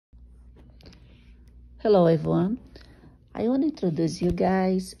Hello everyone, I want to introduce you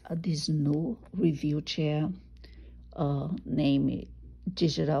guys this new review chair named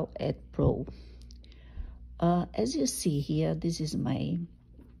Digital Ed Pro. As you see here, this is my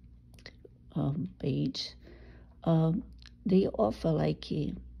page. They offer like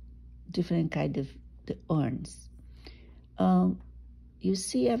different kind of the urns. You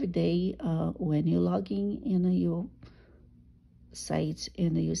see every day when you log in your site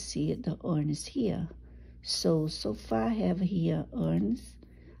and you see the urns here. So far I have here urns.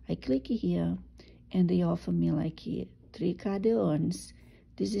 I click here and they offer me like 3 card urns.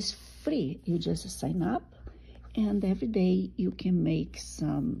 This is free. You just sign up and every day you can make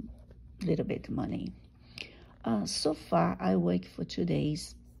some little bit money. So far I work for 2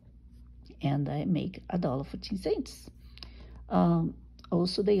 days and I make $1.14.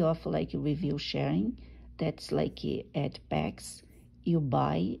 Also they offer like review sharing. That's like ad packs you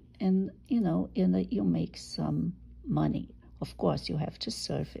buy and you make some money. Of course you have to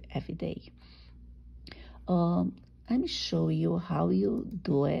surf every day. I'm show you how you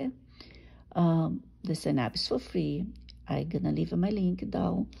do it. The sign up is for free. I'm gonna leave my link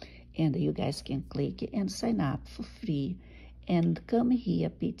down and you guys can click and sign up for free and come here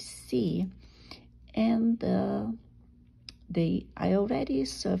PTC and I already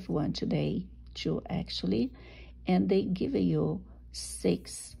surf one today, 2 actually, and they give you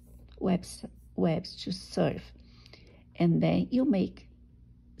 6 webs to surf, and then you make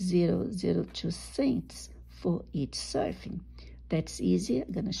 0.02 cents for each surfing. That's easy.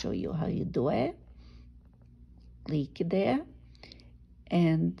 I'm gonna show you how you do it. Click there,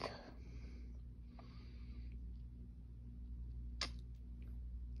 and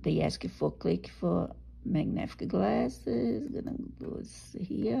they ask you for click for magnific glasses. Gonna go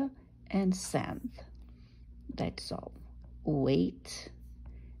here and send. That's all. Wait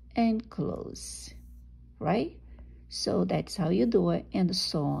and close, right? So that's how you do it, and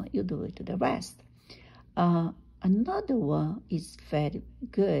so on you do it to the rest. Another one is very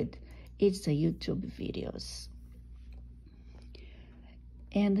good. It's the YouTube videos,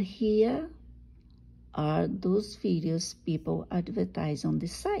 and here are those videos people advertise on the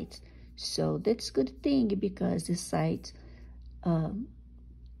site. So that's a good thing because the site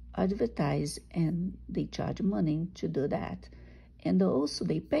advertise and they charge money to do that. And also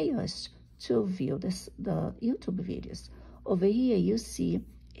they pay us to view the YouTube videos. Over here you see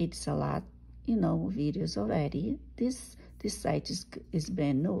it's a lot, videos already. This site is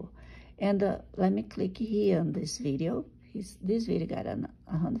brand new. And let me click here on this video. This video got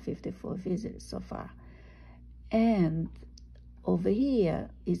 154 visits so far. And over here,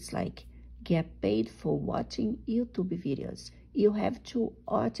 it's like get paid for watching YouTube videos. You have to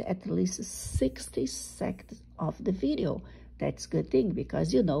watch at least 60 seconds of the video. That's a good thing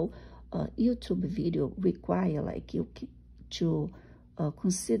because, YouTube video require like you to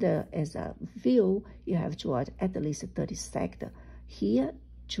consider as a view, you have to watch at least 30 seconds. Here,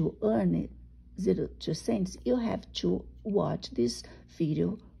 to earn 0.02 cents, you have to watch this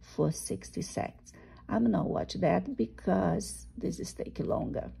video for 60 seconds. I'm not watch that because this is taking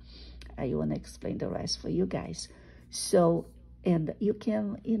longer. I want to explain the rest for you guys. So, and you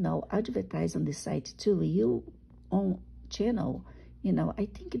can, advertise on the site too. You own channel, I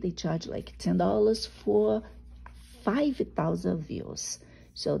think they charge like $10 for 5,000 views.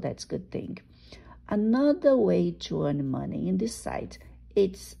 So that's a good thing. Another way to earn money in this site,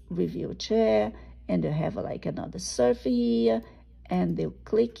 it's review chair, and you have like another surf here, and they'll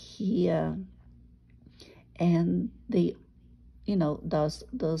click here, and they,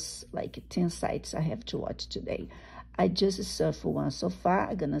 those like 10 sites I have to watch today. I just surf one so far.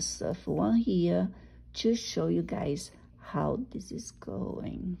 I'm gonna surf one here to show you guys how this is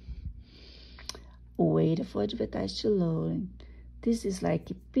going. Wait for advertise to load. This is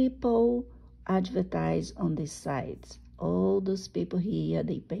like people advertise on the sites. All those people here,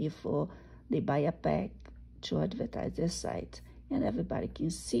 they buy a pack to advertise their site, and everybody can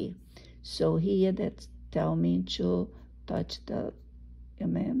see. So here that tell me to touch the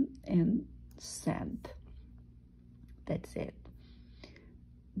email and send. That's it.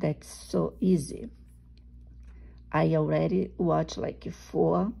 That's so easy. I already watched like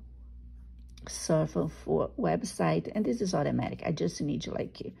 4 surf on 4 website, and this is automatic. I just need to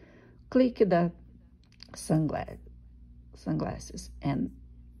like click the sunglasses and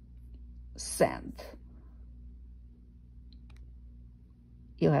send.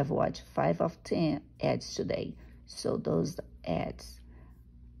 You have watched 5 of 10 ads today. So those ads.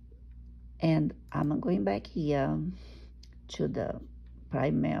 And I'm going back here to the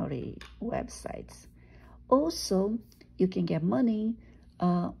primary websites. Also, you can get money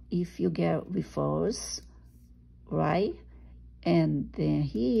if you get referrals, right? And then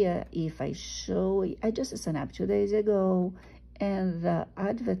here, if I show, I just signed up 2 days ago, and the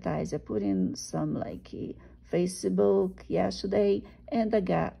advertiser put in some like Facebook yesterday, and I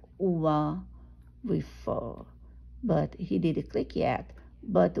got 1 referral, but he didn't click yet.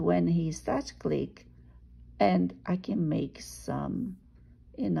 But when he starts click, and I can make some,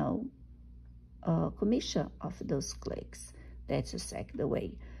 commission of those clicks. That's exactly the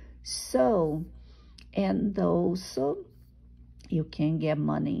way. So, and also you can get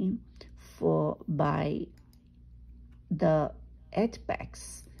money by the ad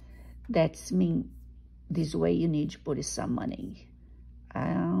packs. That's mean this way you need to put some money.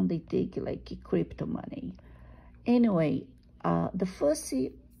 And they take like crypto money. Anyway, the first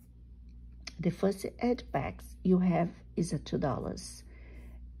ad packs you have is $2.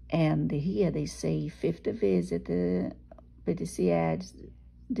 And here they say 50 visit PPC ads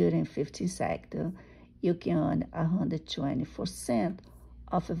during 15 seconds. You can earn 120%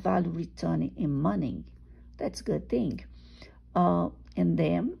 of a value return in money. That's a good thing. And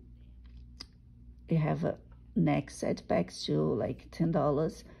then you have a next ad packs to like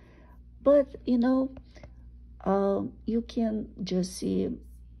 $10. But you can just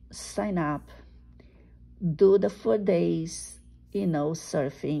sign up, do the 4 days,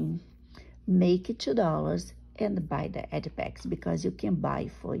 surfing, make it $2 and buy the ad packs, because you can buy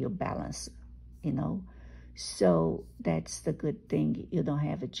for your balance, So that's the good thing. You don't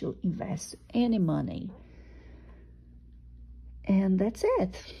have to invest any money. And that's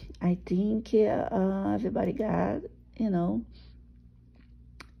it. I think everybody got,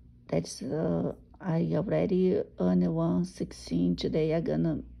 that's, I already earned 116 today. I'm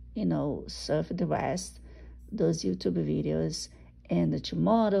gonna, surf the rest, those YouTube videos. And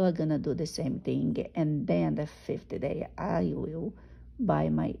tomorrow I'm gonna do the same thing. And then the 5th day, I will buy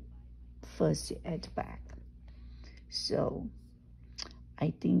my first ad pack. So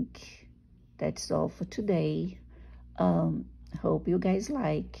I think that's all for today. Hope you guys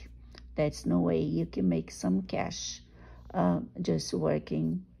like. That's no way you can make some cash just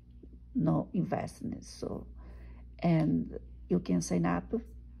working, no investment. So, and you can sign up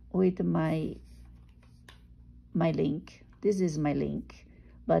with my link. This is my link,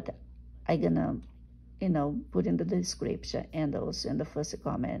 but I'm gonna, put in the description and also in the first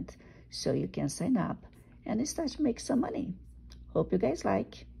comment, so you can sign up and start to make some money. Hope you guys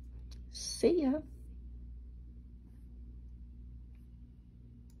like. See ya.